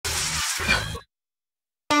We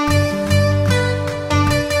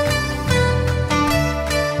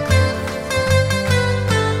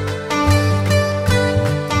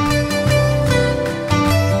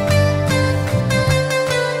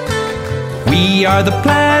are the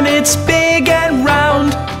planets big and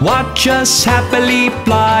round. Watch us happily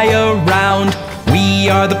fly around. We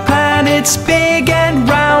are the planets big and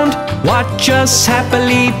round. Watch us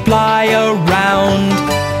happily fly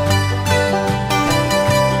around.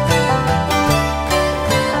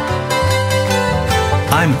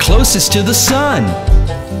 I'm closest to the sun.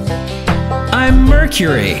 I'm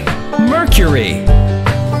Mercury, Mercury.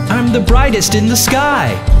 I'm the brightest in the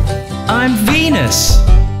sky. I'm Venus,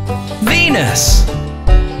 Venus.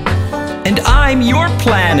 And I'm your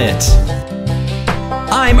planet.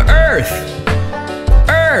 I'm Earth,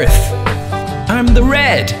 Earth. I'm the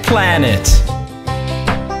red planet.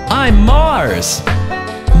 I'm Mars,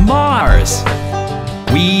 Mars.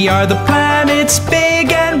 We are the planets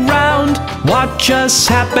big and round. Watch us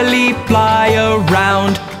happily fly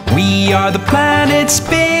around. We are the planets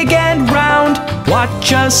big and round.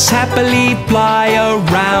 Watch us happily fly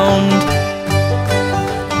around.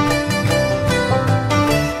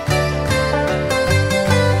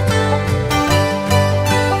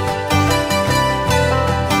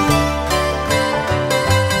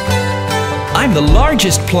 I'm the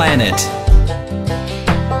largest planet.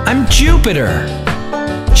 I'm Jupiter,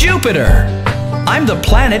 Jupiter. I'm the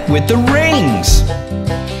planet with the rings.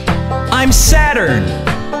 I'm Saturn,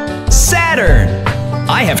 Saturn.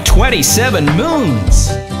 I have 27 moons.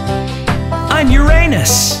 I'm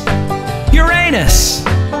Uranus, Uranus.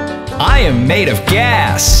 I am made of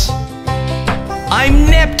gas. I'm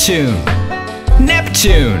Neptune,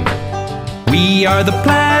 Neptune. We are the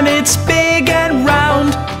planets big and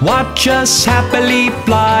round. Watch us happily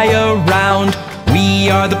fly around. We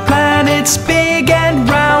are the planets big and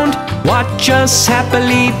round. Watch us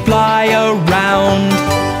happily fly around.